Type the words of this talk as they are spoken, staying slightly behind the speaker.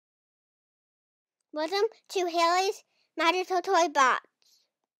Welcome to Hayleigh's Magical Toy Box.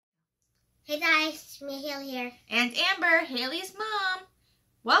 Hey guys, it's me, Hayleigh here. And Amber, Hayleigh's mom.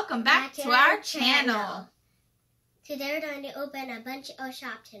 Welcome back to our channel. Today we're going to open a bunch of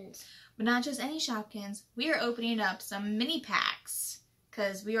Shopkins. But not just any Shopkins. We are opening up some mini packs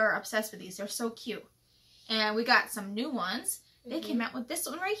because we are obsessed with these. They're so cute. And we got some new ones. They came out with this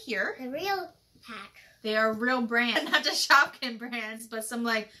one right here. The real pack. They are real brands, not just Shopkin brands, but some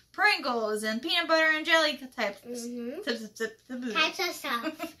like Pringles and peanut butter and jelly types. Types of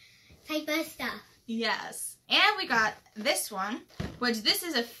stuff. Type of stuff. Yes. And we got this one, which this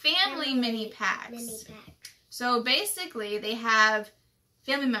is a family mini packs. Mini pack. So basically, they have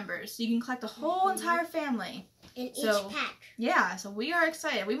family members. So you can collect the whole entire family. In each pack. Yeah, so we are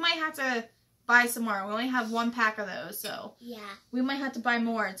excited. We might have to buy some more. We only have one pack of those, so yeah, we might have to buy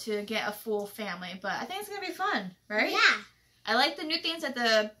more to get a full family. But I think it's going to be fun, right? Yeah. I like the new things that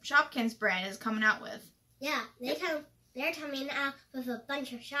the Shopkins brand is coming out with. Yeah, they're coming out with a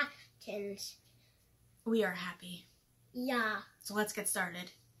bunch of Shopkins. We are happy. Yeah. So let's get started.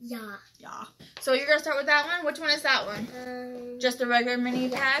 Yeah. Yeah. So you're going to start with that one? Which one is that one? Just the regular mini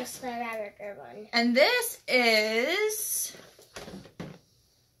packs? Just the regular one. And this is...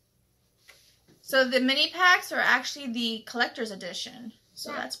 So the mini packs are actually the collector's edition.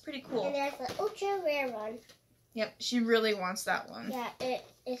 So that's pretty cool. And there's the ultra rare one. Yep, she really wants that one. Yeah,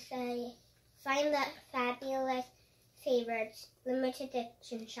 it's a Find the Fabulous Favorites limited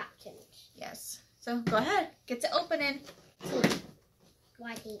edition Shopkins. Yes. So go ahead, get to opening.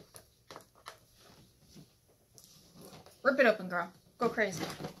 Why he? Rip it open, girl. Go crazy.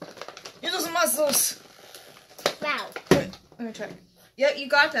 Use those muscles. Wow. Let me try. Yep, you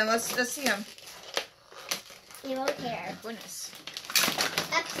got them. Let's see them. You won't care. Goodness.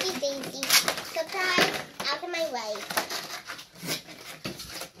 Upsy daisy. Surprise! Out of my way.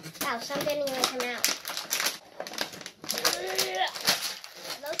 Wow, some didn't even come out.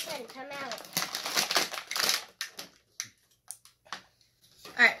 Lotion, come out.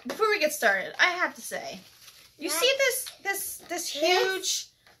 Alright, before we get started, I have to say, you see this huge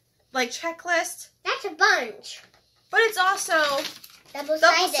like checklist? That's a bunch. But it's also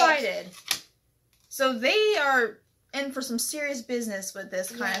double-sided. So they are in for some serious business with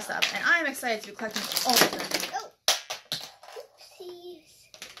this kind of stuff. And I'm excited to be collecting all of them. Oh. Oopsies.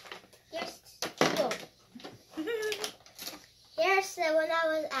 Here's the one that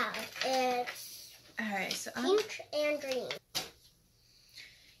was out. It's alright, so pink and green.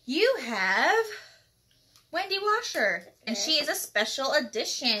 You have Wendy Washer. And she is a special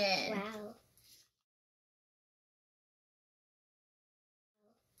edition. Wow.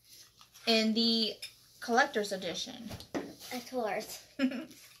 In the collector's edition. Of course. So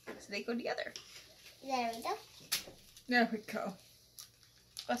they go together. There we go. There we go.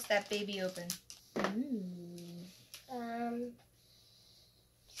 Bust that baby open. Ooh.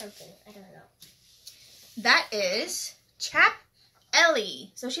 Something. I don't know. That is Chap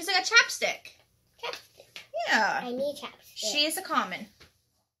Ellie. So she's like a chapstick. Chapstick. Yeah. I need chapstick. She is a common.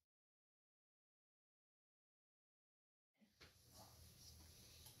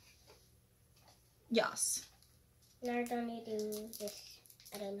 Yes. Now don't you do this?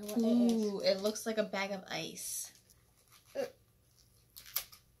 I don't know what Ooh, it looks like a bag of ice. I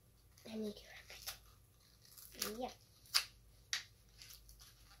need to wrap it. Yeah.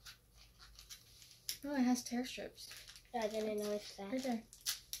 Oh, it has tear strips. I didn't notice that. Right there.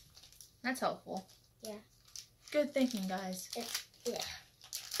 That's helpful. Yeah. Good thinking, guys. Yeah.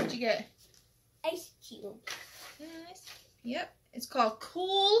 What'd you get? Ice cube. Nice. Yep. It's called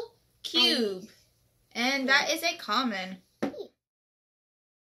Cool Cube. And that is a common.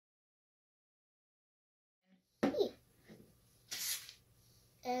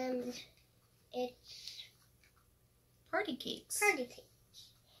 And it's Party cakes. party cakes.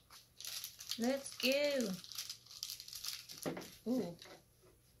 Let's go. Ooh.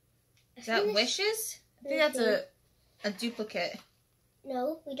 Is that Wishes? I think that's a duplicate.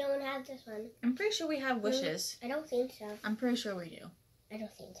 No, we don't have this one. I'm pretty sure we have Wishes. I don't think so. I'm pretty sure we do. I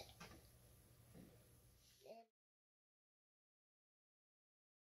don't think so.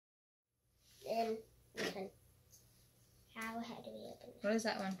 And this one. How do we open it? What is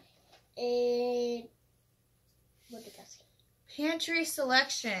that one? What did that say? Pantry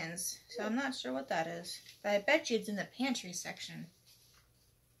selections. So I'm not sure what that is. But I bet you it's in the pantry section.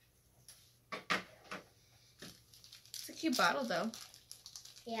 It's a cute bottle though.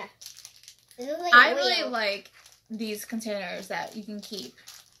 Yeah. Like I really like these containers that you can keep.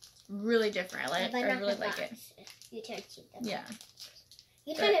 Really different. I really like it. You can't keep them. Yeah.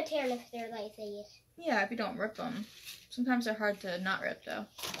 You kind of tear them if they're like these. Yeah, if you don't rip them. Sometimes they're hard to not rip though.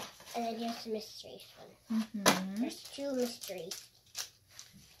 And then here's the mysteries one. Mm-hmm. There's 2 mysteries.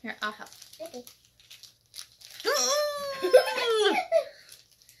 Here, I'll help. Okay.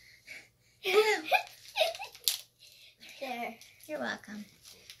 There. You're welcome.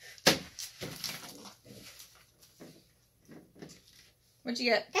 What'd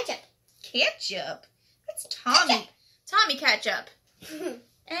you get? Ketchup. Ketchup? That's Tommy. Ketchup. Tommy Ketchup.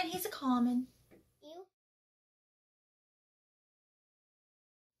 And he's a common.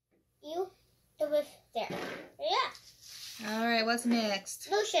 You the with there. Yeah. Alright, what's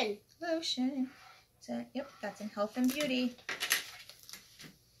next? Lotion. Lotion. So, yep, that's in health and beauty.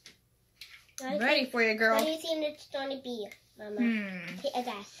 I'm ready for you, girl. What do you think it's going to be, Mama? Take a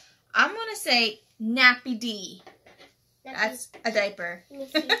guess. I'm going to say Nappy D. Nappy. That's a diaper. Let me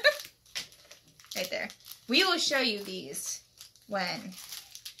see. Right there. We will show you these when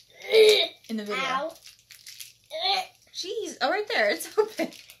in the video. Ow. Jeez. Oh, right there. It's open.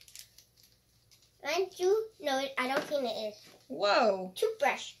 Aren't you? No, I don't think it is. Whoa.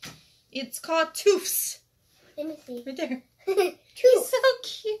 Toothbrush. It's called Toofs. Let me see. Right there. Tooth. He's so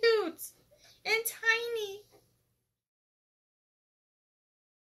cute and tiny.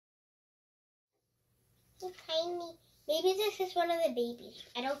 So tiny. Maybe this is one of the babies.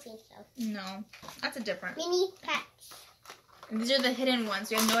 I don't think so. No, that's a different. Mini pets. And these are the hidden ones.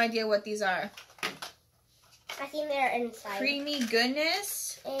 We have no idea what these are. I think they're inside. Creamy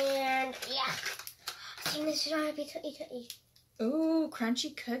goodness. And yeah. I think this is going to be to eat. Ooh,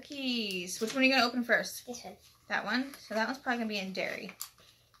 crunchy cookies. Which one are you going to open first? This one. That one? So that one's probably going to be in dairy.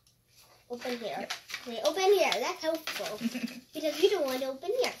 Open here. Yep. Okay, open here. That's helpful. Because you don't want to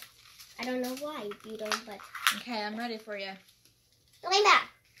open here. I don't know why you don't, but... Okay, I'm ready for you. Like that.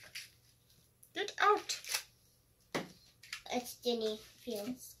 Get out. It's skinny. Feel.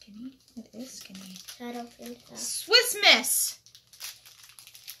 It's skinny. It is skinny. So I don't think so. Swiss Miss.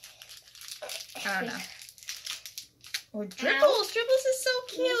 I don't know. Or Dribbles. Dribbles is so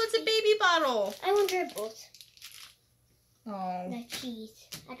cute. It's a baby bottle. I want dribbles. Oh. The cheese.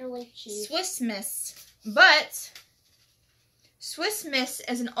 I don't like cheese. Swiss Miss. But Swiss Miss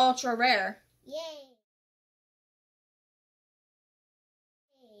is an ultra rare. Yay.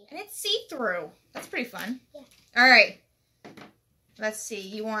 And it's see-through. That's pretty fun. Yeah. All right. Let's see.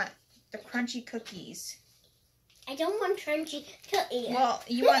 You want the crunchy cookies. I don't want crunchy cookie. Well,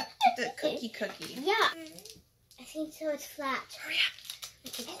 you want the cookie. Yeah. I think so. It's flat. Hurry up.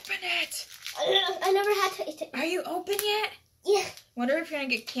 Open it. I never had to eat it. Are you open yet? Yeah. Wonder if you're going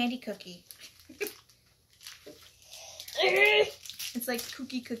to get candy cookie. It's like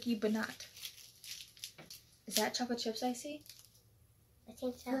cookie, but not. Is that chocolate chips I see? I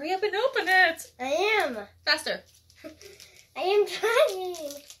think so. Hurry up and open it. I am. Faster. I am trying.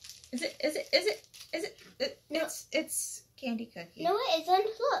 No. It's candy cookie. No, it isn't.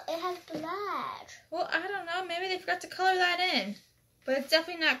 Look, it has black. Well, I don't know. Maybe they forgot to color that in. But it's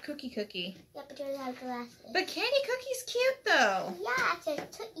definitely not cookie. Yeah, but it has glasses. But candy cookie's cute, though. Yeah, it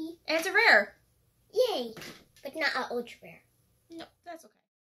says to eat. And it's a rare. Yay. But not an ultra rare. No, that's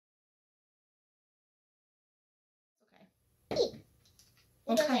okay. Eat.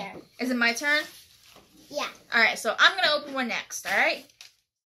 Go there. Is it my turn? Yeah. All right, so I'm going to open one next, all right?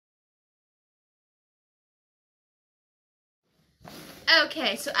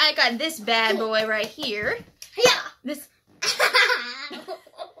 Okay, so I got this bad boy right here. Yeah. This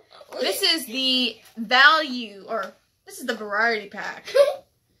is the value, or this is the variety pack.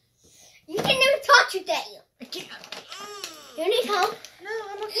 You can never touch your day. I can't. You need help? No,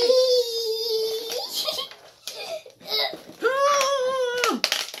 I'm okay.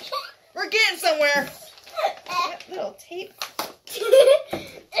 We're getting somewhere. That little tape.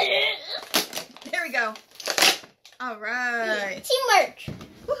 There we go. All right. Teamwork.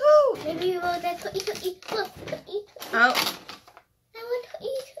 Woohoo! Maybe you will then to eat. Look, to eat. Oh. I want to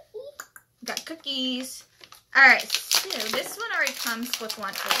eat. Got cookies. All right. So this one already comes with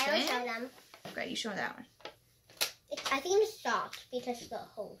one I will show open. them. Okay, you show that one. I think it's salt because of the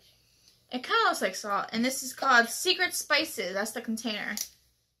holes. It kind of looks like salt, and this is called Secret Spices. That's the container.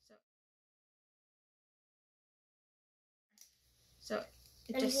 So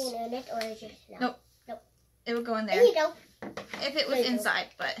it just in it or is it just Nope. It would go in there There you go. if it was There you go. inside,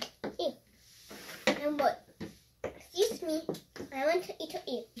 but And what? Excuse me. I want to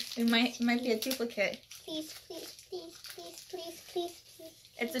eat. it might be a duplicate. Please.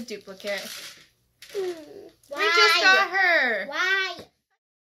 It's a duplicate. Why? We just got her. Why?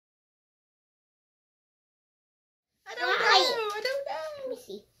 I don't Let know. me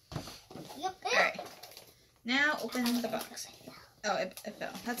see. Yep. All right. Now open the box. Oh, it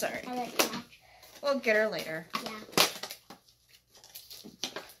fell. That's all right. I like that. We'll get her later. Yeah.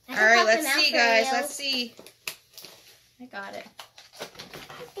 All right, let's see, guys. Let's see. I got it.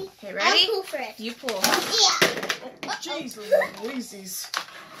 Okay, ready? I'll pull first. You pull. Yeah. Jeez, Louises.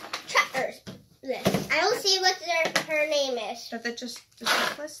 Trappers. This. I will see what her name is. Is that just the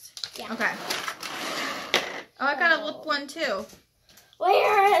checklist? Yeah. Okay. Oh, I got a lip one too.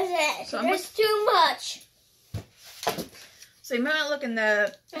 Where is it? So There's too much. So you might want to look in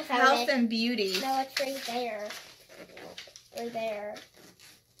the health and beauty. No, it's right there. Right there.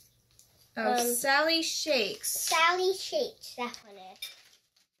 Oh, Sally Shakes. Sally Shakes. That one is.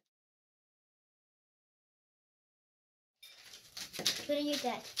 What do you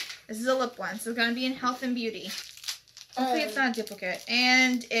get? This is a lip one, so it's going to be in health and beauty. Hopefully it's not a duplicate.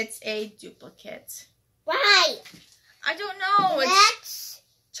 And it's a duplicate. Why? I don't know. Let's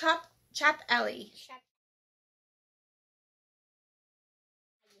Chap Ellie.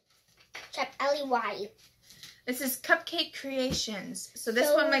 Chap Ellie Y. This is Cupcake Creations. So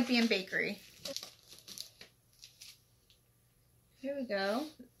this one might be in bakery. Here we go.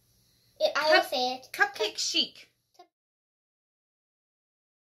 I will say it. Cupcake Chic.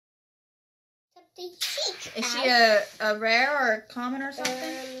 Something chic. Is she a rare or a common or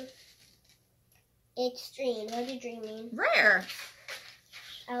something? Extreme. What does dream mean? Rare.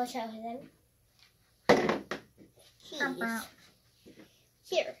 I will show her them.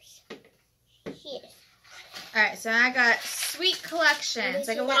 Here's. Alright, so I got Sweet Collection. It's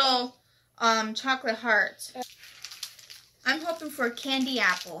like a little chocolate heart. I'm hoping for a candy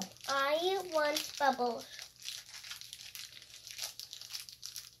apple. I want bubbles.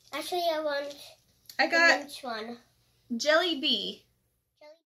 Actually, I got which one? Jelly Bee.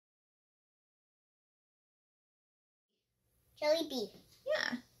 Jelly Bee.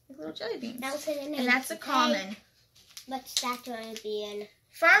 Yeah, like little jelly beans. That was the name. And that's a common. What's that going to be in?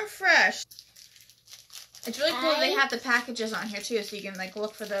 Farm Fresh. It's really cool they have the packages on here too, so you can like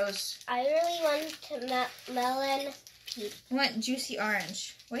look for those. I really want melon peach. I want juicy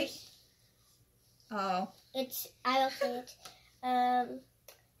orange. Wait. Oh. I will say it.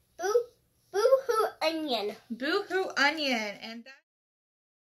 Boo-hoo onion. Boo-hoo onion. And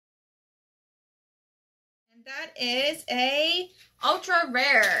that is a ultra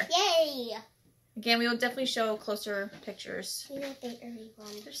rare. Yay! Again, we will definitely show closer pictures. You know the early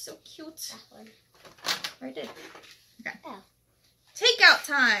one. They're so cute. That one. I did. Okay. Oh. Takeout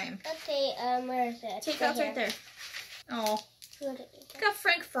time. Okay, where is it? Takeout's right there. Oh. Got Got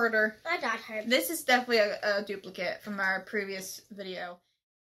Frankfurter. I got her. This is definitely a duplicate from our previous video.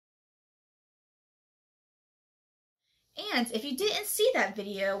 And if you didn't see that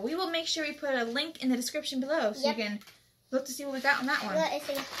video, we will make sure we put a link in the description below so you can look to see what we got on that one. Well, it's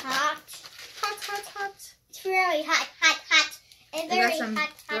a hot. Hot. It's really hot. And We very got some hot.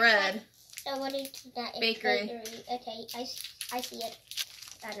 bread. Hot. So what do you do that? Bakery. Okay, I see it.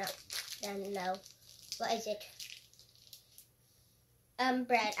 No. What is it?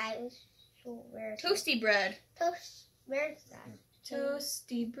 Bread. Where is it? Toasty bread. Toast. Where is that?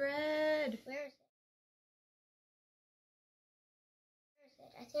 Toasty bread. Where is it?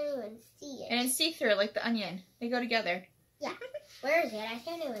 I can't even see it. And it's see-through like the onion. They go together. Yeah. Where is it? I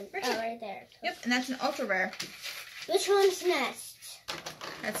can't even. Right there. Yep, and that's an ultra rare. Which one's next?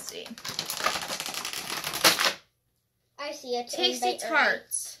 Let's see. I see it. Tasty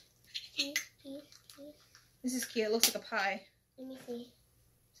Tarts. This is cute. It looks like a pie. Let me see.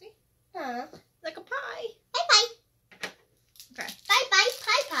 See? Huh. Like a pie. Bye. Okay. Bye.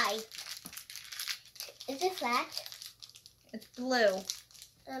 Pie. Is it flat? It's blue.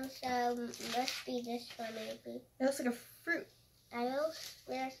 So must be this one maybe. It looks like a fruit.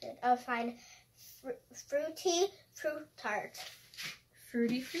 Where is it? Oh, fine. Fruity fruit tart.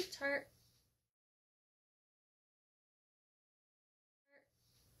 Fruity fruit tart.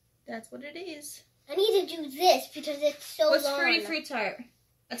 That's what it is. I need to do this because it's so long. What's fruity fruit tart?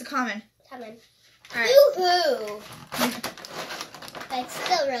 That's a common. Common. Alright. Yoo-hoo! But it's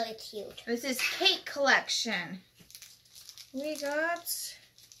still really cute. This is Cake Collection. We got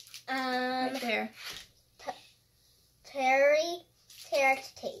right there. Carrot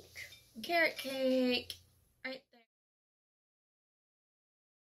cake. Carrot cake. Right there.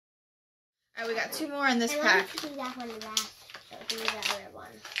 Alright, we got two more in this pack. I want to do that one last. So do the other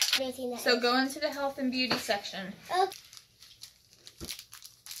one. So go into the health and beauty section. Oh.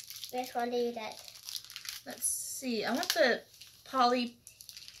 Which one do you get? Let's see. I want the poly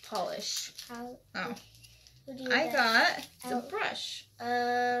polish. Oh. I got the brush.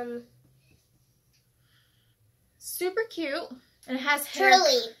 Super cute. And it has hair.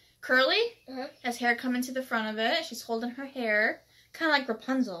 Curly? Uh-huh. Has hair coming to the front of it. She's holding her hair. Kind of like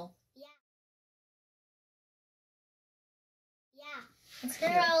Rapunzel. Yeah. It's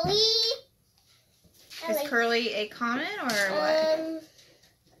cute. Curly. Is Curly a common or what?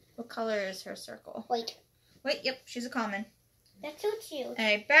 What color is her circle? Wait. Yep, she's a common. That's so cute.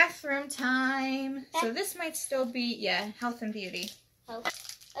 Okay, bathroom time. So this might still be, yeah, health and beauty. Oh.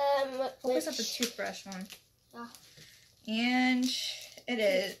 Focus on the toothbrush one. Oh. And it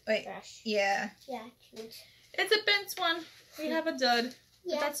is, wait, Brush. yeah. Yeah, cute. It's a Ben's one. We have a dud.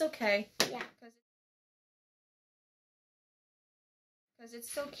 Yeah. But that's okay. Yeah. Because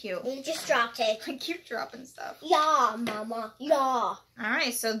it's so cute. You just dropped it. I keep dropping stuff. Yeah, Mama. Yeah.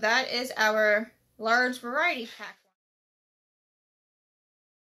 Alright, so that is our large variety pack.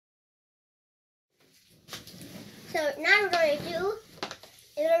 So now we're going to do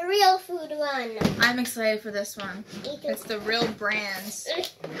the real food one. I'm excited for this one. It's the real brands.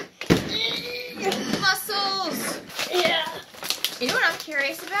 Mussels! Yeah. You know what I'm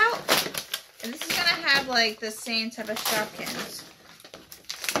curious about? And this is going to have like the same type of Shopkins.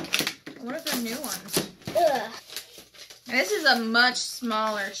 What are the new ones? Ugh. And this is a much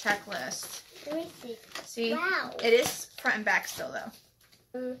smaller checklist. Let me see. See? Wow. It is front and back still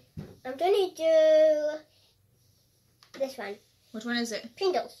though. I'm going to do this one. Which one is it?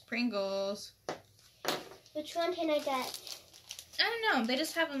 Pringles. Pringles. Which one can I get? I don't know. They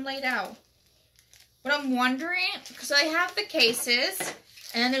just have them laid out. But I'm wondering, because I have the cases,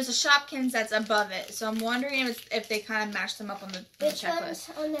 and then there's a Shopkins that's above it. So I'm wondering if they kind of match them up on the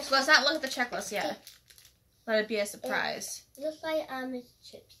checklist. On the So let's not look at the checklist yet. Let it be a surprise. It looks like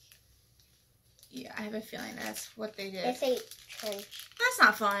chips. Yeah, I have a feeling that's what they did. It's a trench. That's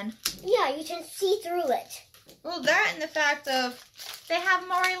not fun. Yeah, you can see through it. Well, that and the fact of they have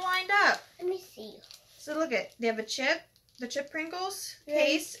them already lined up. Let me see. So look at, they have a chip, the chip Pringles Yeah,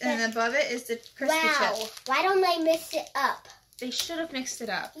 case, and then above it is the crispy wow. chip. Why don't they mix it up? They should have mixed it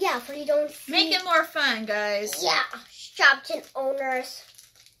up. Yeah, for you don't see. Make it more fun, guys. Yeah, Shopkins owners.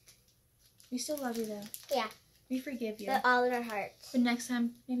 We still love you, though. Yeah. We forgive you. With all of our hearts. But next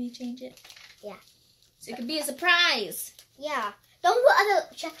time, maybe change it. Yeah. So it could be a surprise. Yeah. Don't put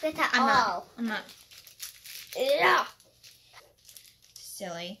other chocolates at all. I'm not. Yeah.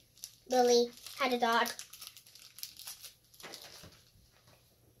 Silly. Lily had a dog.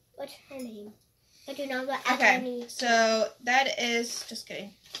 What's her name? I do not know what her name Okay, is. so that is, just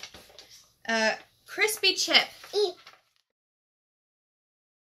kidding. Crispy chip.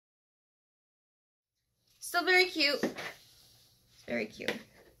 Still very cute. Very cute.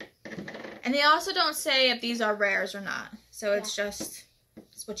 And they also don't say if these are rares or not. So it's just,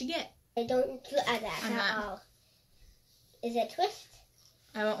 it's what you get. I don't do that at all. Is it twist?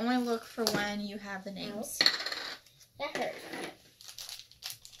 I will only look for when you have the names. That hurt.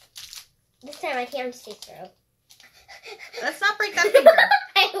 This time I can't see through. Let's not break that finger.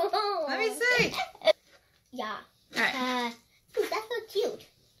 I won't. Let me see. Yeah. Alright. Ooh, that's so cute.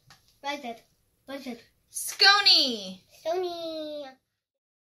 What is it? What is it? Scony. Sony.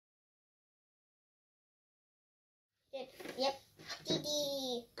 Yep.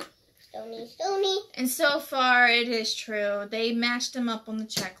 Dee. Stony. And so far, it is true. They matched them up on the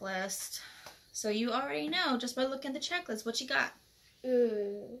checklist. So you already know, just by looking at the checklist, what you got.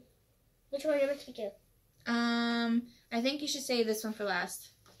 Which one am I to do? I think you should save this one for last.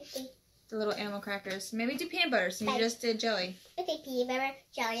 Okay. The little animal crackers. Maybe do peanut butter, since you just did jelly. Okay, peanut butter,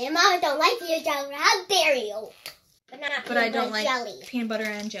 jelly. And Mama don't like peanut jelly. How dare you? But I don't like jelly. peanut butter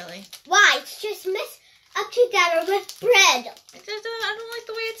and jelly. Why? It's just mixed up together with bread. I don't like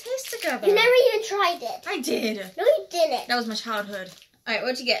the way it tastes together. You never even tried it. I did. No, you didn't. That was my childhood. Alright,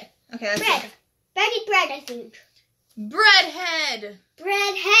 what'd you get? Okay, let's Bread. see. Bread, I think. Breadhead.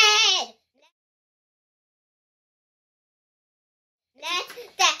 Breadhead. Let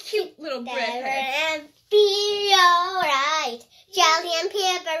that Cute little breadhead. and be alright. Jelly and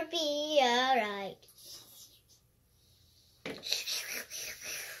peanut butter be alright.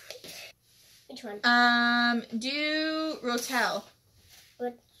 Which one? Do Rotel.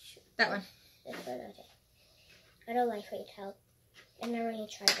 Which? That one. This one, okay. I don't like Rotel. I never really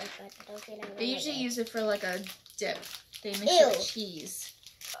tried it, but I don't think I They usually use it for like a dip. They mix Ew. it with cheese.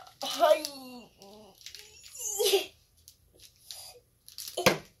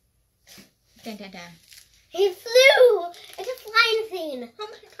 Dun, dun, dun. He flew! It's a flying thing. Oh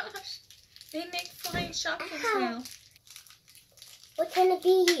my gosh. They make flying Shopkins Ow. now. What can it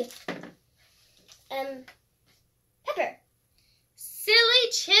be? Pepper.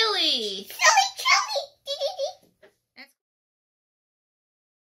 Silly chili. Silly chili!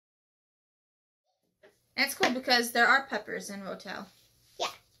 That's cool because there are peppers in Rotel. Yeah.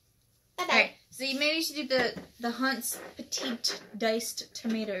 Bye-bye. Alright, so maybe you should do the Hunt's Petite Diced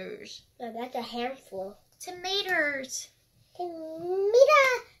Tomatoes. No, that's a handful. Tomatoes. Tomato.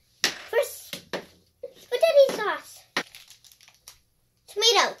 First, spaghetti sauce.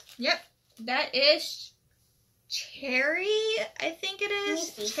 Tomato. Yep. That is cherry, I think it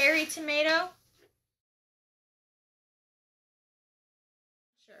is. Cherry tomato.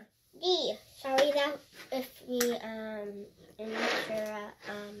 Sure. Sorry that if we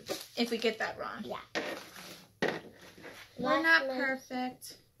if we get that wrong. Yeah. We're not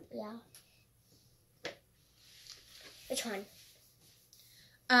perfect. Yeah. Which one?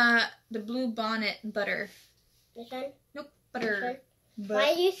 The blue bonnet butter. This one? Nope, butter.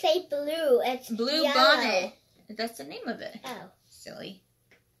 Why do you say blue? It's blue yellow. bonnet. That's the name of it. Oh. Silly.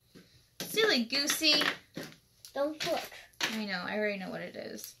 Silly goosey. Don't look. I know. I already know what it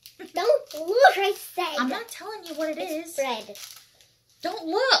is. Don't look, I said. I'm not telling you what it is. Bread. Don't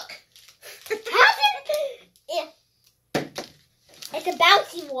look. Yeah. It's a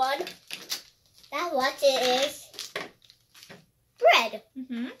bouncy one. That's what it is. Bread.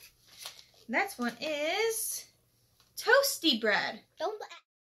 Mm-hmm. Next one is toasty bread. Don't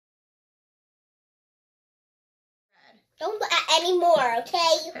add any more,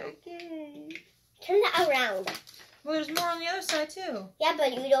 okay? Okay. Turn that around. Well, there's more on the other side, too. Yeah,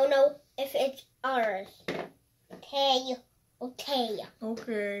 but you don't know if it's ours. Okay. Okay.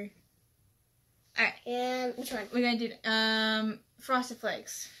 Okay. All right. Which one? We're going to do Frosted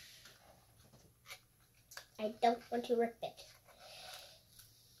Flakes. I don't want to rip it.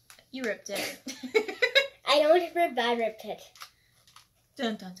 You ripped it. I don't want to rip it, I ripped it.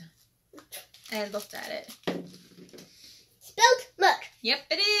 Dun, dun, dun. I looked at it. Spilled milk. Yep,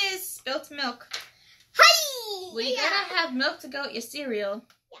 it is. Spilt milk. Hi! Well, you gotta have milk to go with your cereal.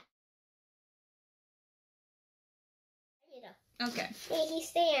 Yeah. Okay. He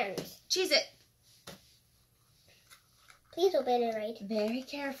stands. Cheese it. Please open it right. Very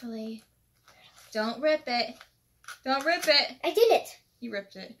carefully. Don't rip it. Don't rip it. I didn't. You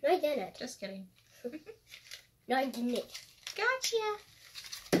ripped it. No, I didn't. Just kidding. No, I didn't. Gotcha.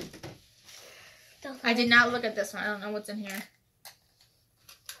 I did not look at this one. I don't know what's in here.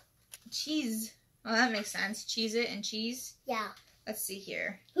 Cheese. Oh, that makes sense. Cheese it and cheese. Yeah. Let's see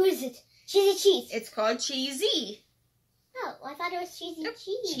here. Who is it? Cheesy cheese. It's called cheesy. Oh, I thought it was cheesy Nope.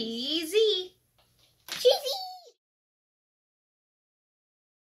 cheese. Cheesy. Cheesy.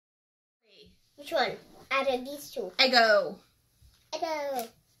 Which one? Out of these two. Eggo. Eggo.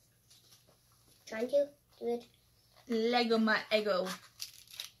 Trying to do it. Lego my Eggo.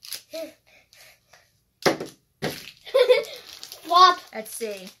 Flop. Let's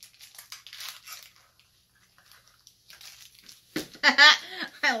see.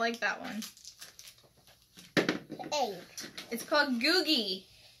 I like that one. The egg. It's called Googie.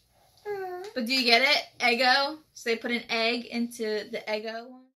 But do you get it? Eggo. So they put an egg into the Eggo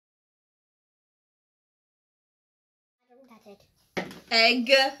one. I don't get it.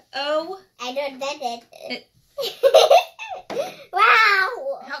 Eggo. I don't get it.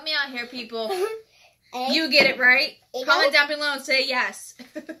 Wow. Help me out here, people. Egg. You get it right. Eggo? Comment down below and say yes.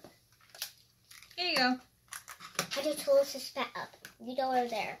 Here you go. I just told us to spat up. You go over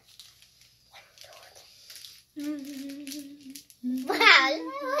there. Wow, that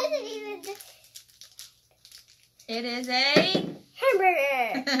wasn't even. It is a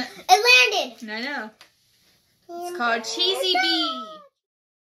Hamburger. It landed. I know. It's called Cheesy Bee.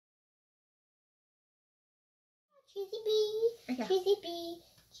 Cheesy bee. Okay. Cheesy bee.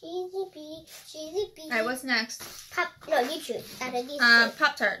 Cheesy bee. Cheesy bee. Alright, what's next? No, you choose. Out of these two.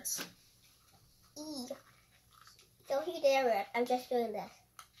 Pop-Tarts. Don't you dare rip. I'm just doing this.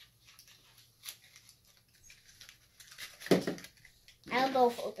 I'll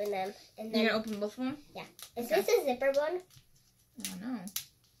both open them. And then, You're going to open both of them? Yeah. Is this a zipper one? I don't know.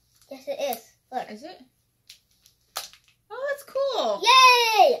 Yes, it is. Look. Is it? Oh, that's cool.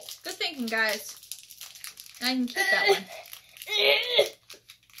 Yay! Good thinking, guys. I can keep that one.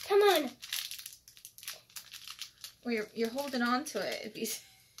 Come on. Well, you're holding on to it. If you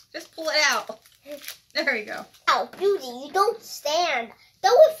just pull it out. There we go. Oh, Judy, you don't stand. Go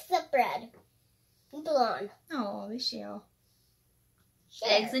with the bread. You belong. Oh, they shall. Share.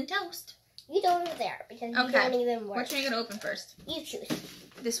 Eggs and toast. You go over there because you don't even work. Which one are you going to open first? You choose.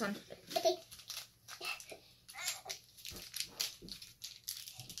 This one. Okay.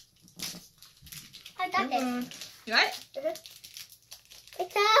 I got this. You got it?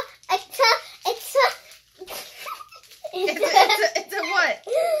 It's a It's a what?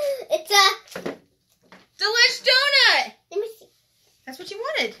 It's a Delish donut. Let me see. That's what you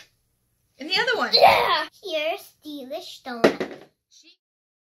wanted. And the other one. Yeah. Here's Delish donut.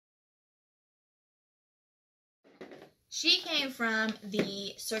 She came from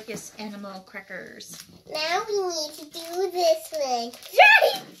the circus animal crackers. Now we need to do this one.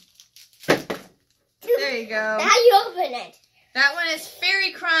 There you go. Now you open it. That one is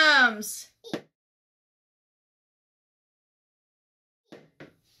fairy crumbs.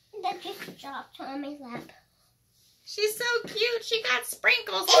 That just dropped on my lap. She's so cute. She got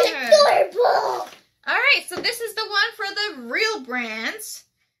sprinkles It's on her. adorable. All right, so this is the one for the real brands.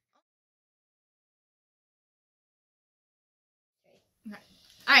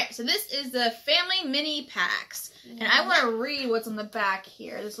 All right, so this is the family mini packs. And I want to read what's on the back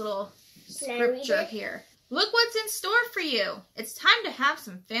here. This little scripture here. Look what's in store for you. It's time to have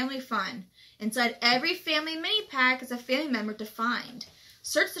some family fun. Inside every family mini pack is a family member to find.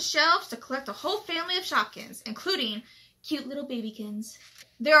 Search the shelves to collect a whole family of Shopkins, including cute little babykins.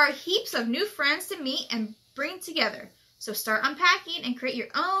 There are heaps of new friends to meet and bring together. So start unpacking and create your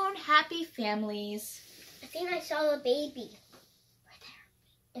own happy families. I think I saw a baby. Right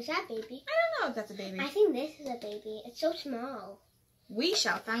there. Is that a baby? I don't know if that's a baby. I think this is a baby. It's so small. We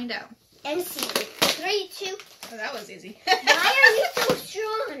shall find out. And see. 3, 2. Oh, that was easy. Why are you so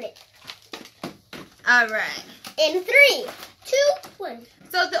strong? All right. In 3, 2, 1.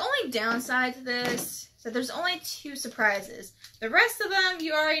 So the only downside to this is that there's only 2 surprises. The rest of them,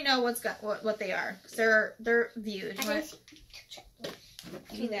 you already know what they are. Because they're viewed. I can see.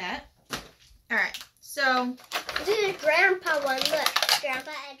 Give me that. All right. So This is grandpa one. Look.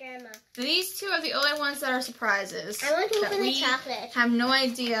 Grandpa and grandma. these 2 are the only ones that are surprises. I want to that open the we chocolate. have no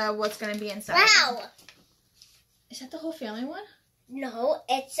idea what's going to be inside. Wow. Is that the whole family one? No,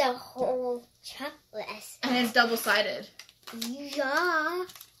 it's a whole chocolate. And it's double-sided. Yeah.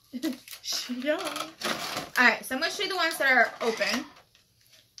 Yeah. Alright, so I'm going to show you the ones that are open.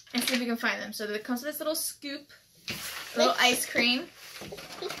 And see if we can find them. So it comes with this little scoop. Little ice cream.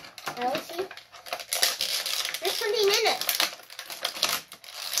 I'll see. There's something in it.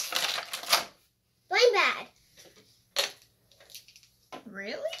 Blind bag.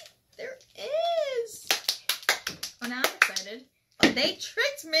 Really? There is. Oh, now I'm excited. They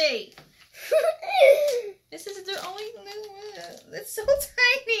tricked me. This is their only. It's so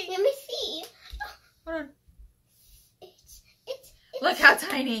tiny. Let me see. Hold on. It's Look how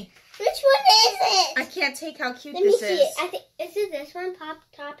tiny. Which one is it? I can't take how cute Let me this see is. it. I think is it this one? Pop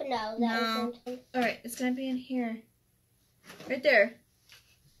top? No. No. Alright, it's gonna be in here. Right there.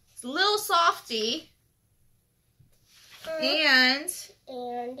 It's a little softy. And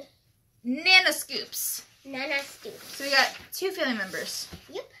Nana Scoops. Nana Scoops. So we got 2 family members.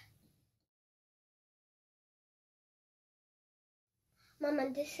 Yep. Mama,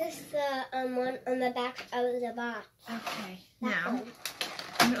 this is the one on the back of the box. Okay. That Now one.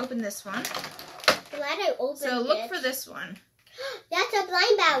 I'm gonna open this one. Glad I opened it. So look for this one. That's a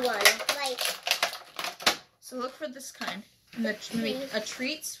blind bag one. Like. So look for this kind. And maybe a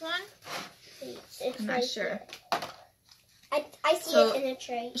treats one. It's I'm not right sure. there. I see So- it in a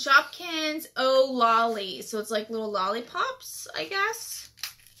tray. Shopkins Lolly. So it's like little lollipops, I guess.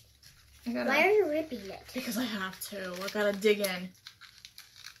 Why are you ripping it? Because I have to. I gotta dig in.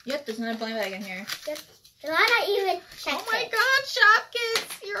 Yep, there's another blind bag in here. Yep. Glad I even checked Oh my it. god,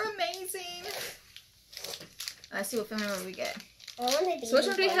 Shopkins! You're amazing! Let's see what family member we get. I want the baby So which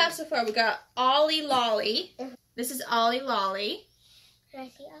one do we one. have so far? We got Ollie Lolly. Mhm. This is Ollie Lolly. Can I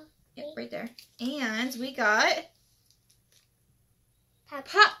see? Oh, Yep, right there. And we got Pop.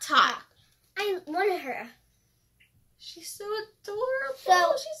 Pop Top. I wanted her. She's so adorable.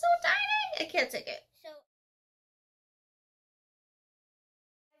 So- She's so tiny. I can't take it. So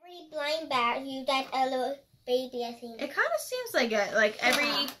every blind bag you get a little baby, I think. It kind of seems like it. Like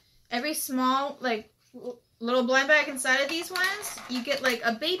Yeah. every small like little blind bag inside of these ones, you get like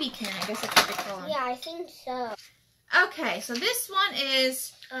a babykin. I guess that's what they call them. Yeah, I think so. Okay, so this one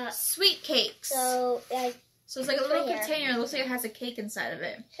is sweet cakes. So So it's like a little Right here. container. It looks like it has a cake inside of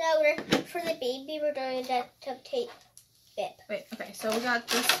it. for the baby, we're doing the tape bit. Wait, okay, so we got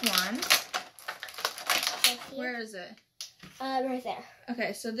this one. Right here. Where is it? Right there.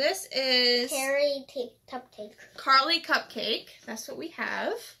 Okay, so this is Carrie cupcake. Carly Cupcake. That's what we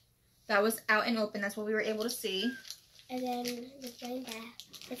have. That was out and open. That's what we were able to see. And then the blind bag.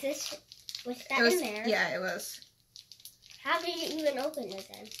 Was that It was, in there? yeah, it was. How did you even open it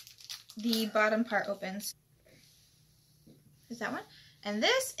then? The bottom part opens. Is that one? And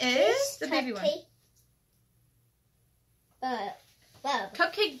this is the baby one. Bub.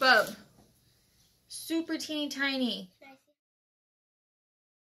 Cupcake Bub. Super teeny tiny.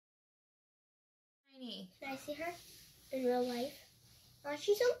 Tiny. Can I see her in real life? Oh,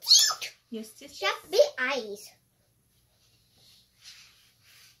 she's so cute. Yes, yes, She yes. has big eyes.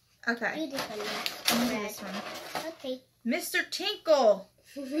 Okay. You do one I'm gonna do red. this one. Okay. Mr. Tinkle.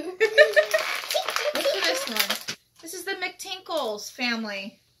 Look at this one. This is the McTinkles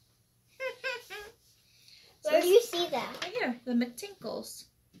family. Where do you see that? Right here, the McTinkles.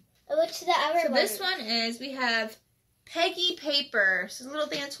 What's the other So one? this one is, we have Peggy paper. This is a little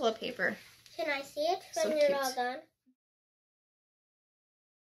thing of toilet paper. Can I see it So when you're cute. all done?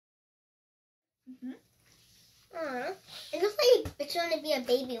 Aww. It looks like it's going to be a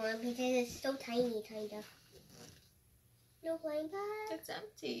baby one because it's so tiny, kind of. No blind bag? It's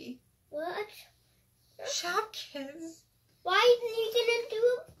empty. What? Shopkins. Why didn't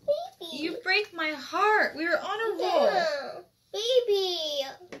do a baby? You break my heart. We were on a roll. Yeah. Baby.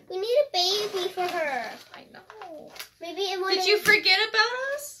 We need a baby for her. I know. Maybe it would. Did you forget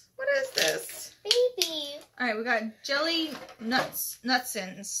about us? What is this? Baby. All right, we got jelly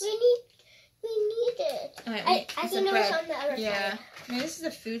nutsins. We need it. All right, I it's think a it was bread. on the other Yeah. side. Maybe this is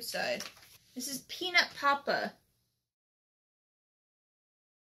the food side. This is peanut papa.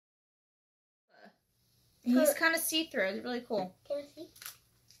 He's kind of see-through. It's really cool. Can I see?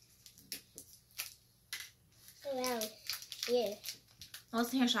 Oh wow. Yeah.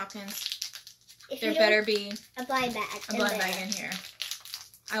 Listen here, Shopkins. If There you better be a blind bag. a blind bag in here.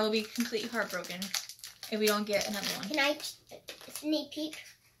 I will be completely heartbroken if we don't get another one. Can I sneak peek?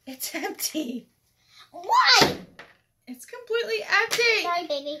 It's empty. Why? It's completely empty. Sorry,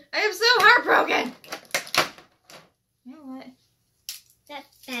 baby. I am so heartbroken. You know what? That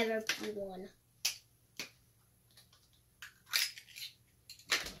better be one.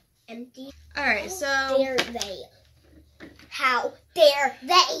 Empty. All right, How so dare they? How dare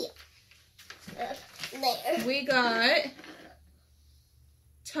they? There. we got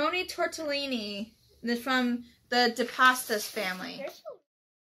Tony Tortellini from the DePastas family.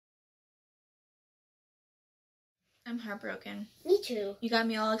 I'm heartbroken. Me too. You got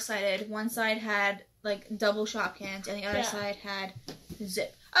me all excited. One side had like double Shopkins, and the other Yeah. side had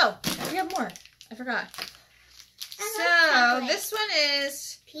zip. Oh, we have more. I forgot. I love So chocolate. this one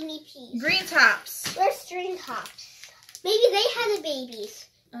is Peony peas. Green Tops. Where's Green Tops? Maybe they had the babies.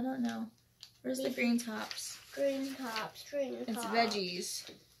 I don't know. Where's the Green Tops? Green Tops. Green Tops. It's veggies.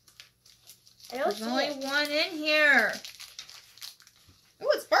 I don't There's see only it. one in here. Oh,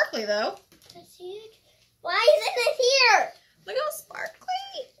 it's sparkly though. Can I see it? Why isn't it here? Look how sparkly.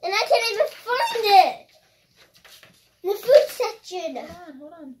 And I can't even find it. In the food section.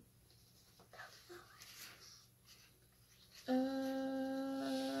 Hold on.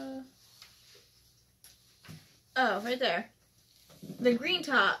 Oh, right there. The Green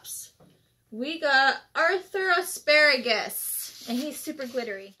Tops. We got Arthur Asparagus, and he's super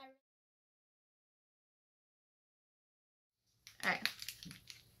glittery. All right.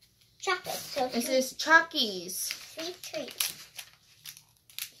 Chocolate. So This sweet. is Chalkies. Sweet treat.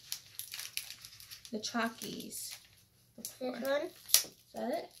 The Chalkies. This one. Is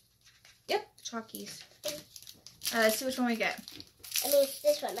that it? Yep, Chalkies. Let's see which one we get. I mean,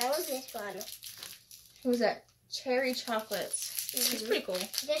 this one. I want this one. Who's that? Cherry chocolates. It's pretty cool.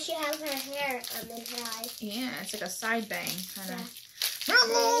 Does she have her hair in her eyes? Yeah, it's like a side bang kind of. Yeah.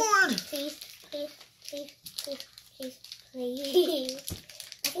 Oh, Lord! Please, please, please, please, please, please.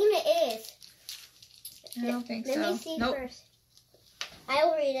 I think it is. I don't think Let so. me see Nope. first.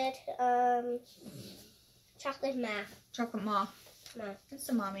 I'll read it. Chocolate math. Chocolate Ma. Math. It's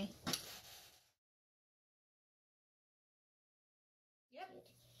the mommy. Yep.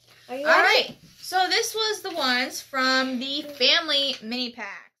 Are you All ready? right. So this was the ones from the family mini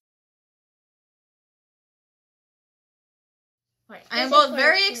pack. Right. I am both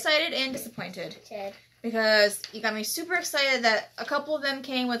very excited and disappointed because you got me super excited that a couple of them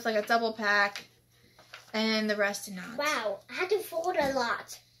came with like a double pack and the rest did not. Wow, I had to fold a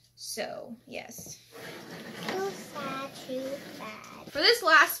lot. So, yes. Too sad, too bad. For this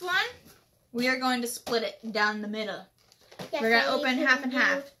last one, we are going to split it down the middle. Yes, We're going to so open you half can and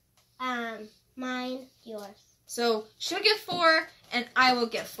half. do, mine, yours. So, she'll get 4 and I will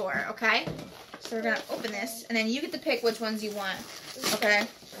get 4, okay? So we're going to open this and then you get to pick which ones you want, okay?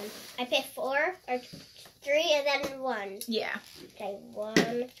 I picked 4 or 3 and then 1. Yeah. Okay, 1,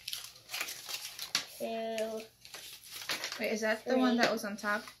 2. Wait, is that the 3. one that was on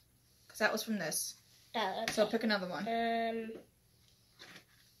top? Because that was from this. Okay. So pick another one.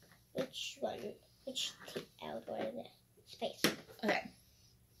 Which one? Which out or the space? Okay.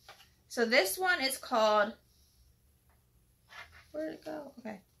 So this one is called... Where'd it go?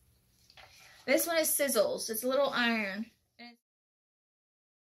 Okay. This one is Sizzles. It's a little iron.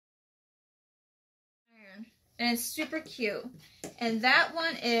 And it's super cute. And that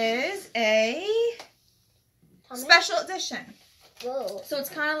one is a Thomas? special edition. Whoa. So it's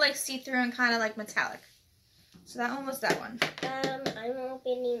kind of like see-through and kind of like metallic. So that one was that one. I'm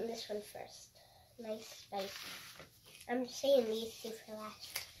opening this one first. Nice spice. I'm saying these two for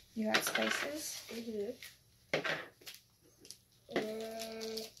last. You got spices.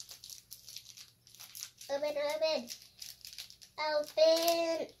 And open.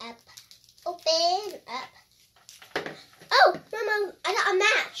 Open up. Open up. Oh, Mama, I got a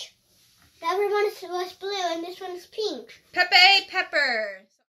match. The other one was blue and this one is pink. Pepe Pepper.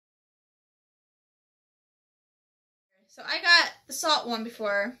 So I got the salt one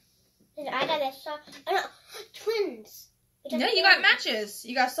before. And I got a salt. Oh, no, twins. No, you got matches.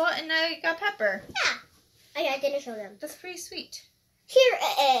 You got salt and now you got pepper. Yeah. I didn't show them. That's pretty sweet. Here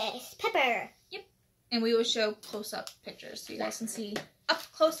is pepper. Yep. And we will show close-up pictures so you guys can see up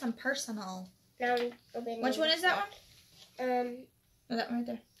close and personal. Now I'm opening. Which one is that one? Oh, that one right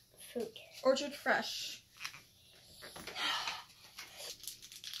there. Fruit. Orchard Fresh.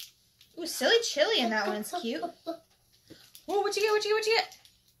 Ooh, silly chili in that one. It's cute. Whoa, what'd you get? What'd you get?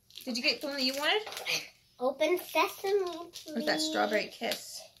 Did you get the one that you wanted? Open sesame, please. What's that? Strawberry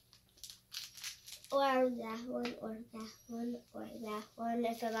Kiss. Or that one, or that one, or that one.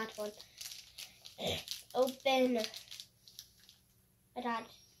 It's the last one. Open that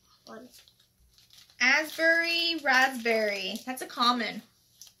one. Asbury Raspberry. That's a common.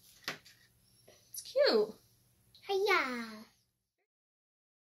 It's cute. Hiya.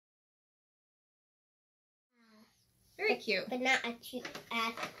 Very cute. But not as cute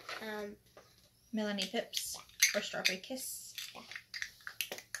as Melanie Pips or Strawberry Kiss.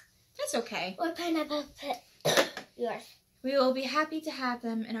 That's okay. or pineapple pit. Yours. We will be happy to have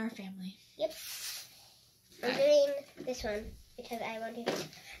them in our family. Yep. I'm doing this one because I want to.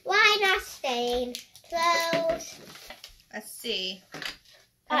 Why not stain? Close. Let's see.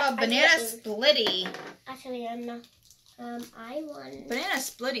 How about Banana Splitty? Actually, I'm not. I want. Banana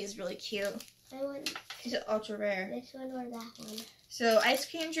Splitty is really cute. I want It's ultra rare. this one or that one. So Ice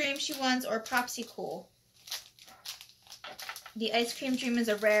Cream Dream she wants or Popsicle. The Ice Cream Dream is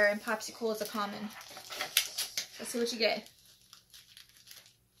a rare and Popsicle is a common. Let's see what you get.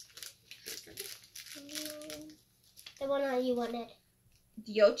 The one that you wanted.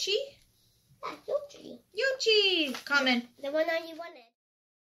 Yoshi? Yeah, Yoshi. Yoshi! Common. The one that you wanted.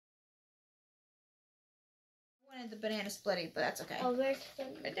 I wanted the Banana Splitty, but that's okay. Oh, where's the...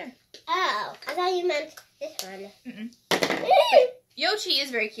 Right there. Oh, I thought you meant this one. Mm-mm. Yoshi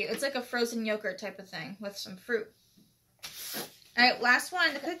is very cute. It's like a frozen yogurt type of thing with some fruit. Alright, last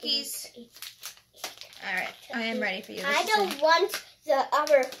one, the cookies. Alright, I am ready for you. I don't want the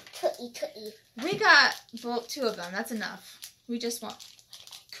other cookie. We got both two of them. That's enough. We just want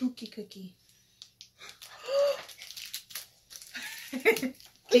cookie. Can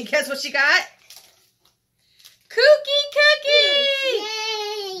you guess what she got? Cookie!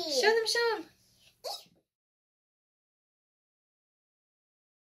 Yay! Show them.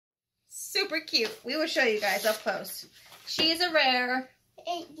 Super cute. We will show you guys up close. She is a rare.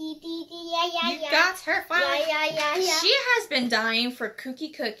 You got her finally. Yeah. She has been dying for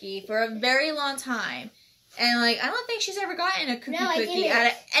Cookie for a very long time. And, like, I don't think she's ever gotten a Cookie out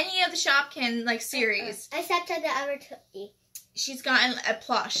of any of the Shopkins, like, series. Except for the other cookie. She's gotten a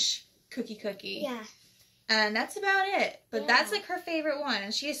plush Cookie. Yeah. And that's about it. But that's, like, her favorite one.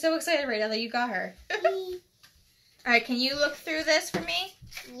 And she is so excited right now that you got her. Alright, can you look through this for me?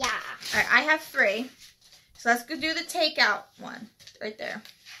 Yeah. Alright, I have 3. So let's go do the takeout one. Right there.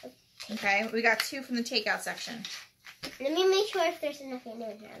 Okay, we got 2 from the takeout section. Let me make sure if there's nothing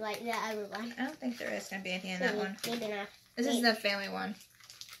in here, like the other one. I don't think there is going to be anything in that one. Maybe not. This is the family one.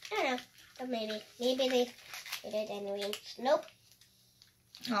 I don't know. But maybe. Maybe they did anyway. Nope.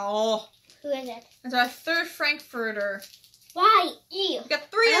 Oh. Who is it? It's our 3rd Frankfurter. Why? Ew. We got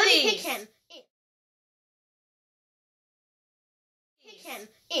 3 of these. Pick him. Ew. Pick him.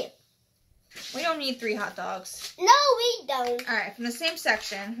 Ew. We don't need 3 hot dogs. No, we don't. Alright, from the same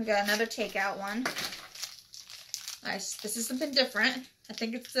section, we got another takeout one. Nice. This is something different. I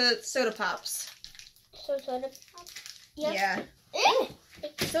think it's the Soda Pops. Soda Pop? Yep. Yeah. Ew.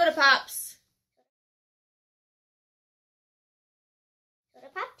 Soda Pops. Soda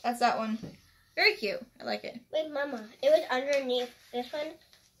Pop? That's that one. Very cute. I like it. Wait, Mama. It was underneath this one.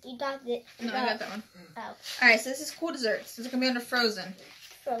 You got this. No, I got that one. Oh. Alright, so this is cool desserts. This is going to be under Frozen.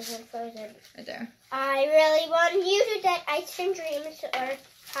 Frozen. Right there. I really want you to get Ice Cream Dreams or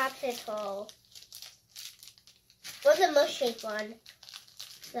Popsicle. What's the milkshake one?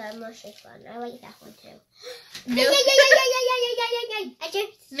 The milkshake one. I like that one too. Yeah.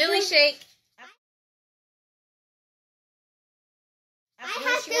 Millie Shake. I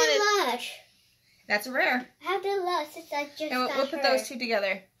have too much. That's rare. I have the love since I just And got we'll put her. those two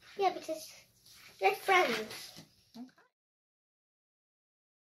together. Yeah, because they're friends. Okay.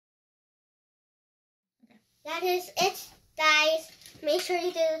 That is it, guys. Make sure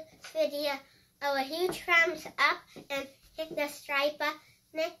you give this video a huge thumbs up and hit the subscribe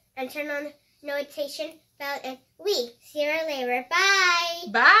button and turn on the notification bell. And we see you later.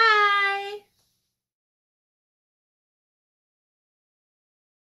 Bye. Bye.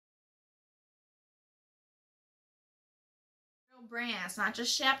 Real brands, not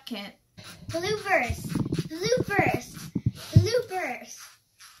just Shopkins. Bloopers. Bloopers. Bloopers.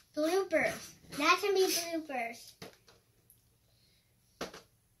 Bloopers. That can be bloopers.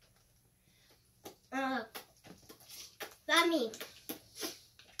 That means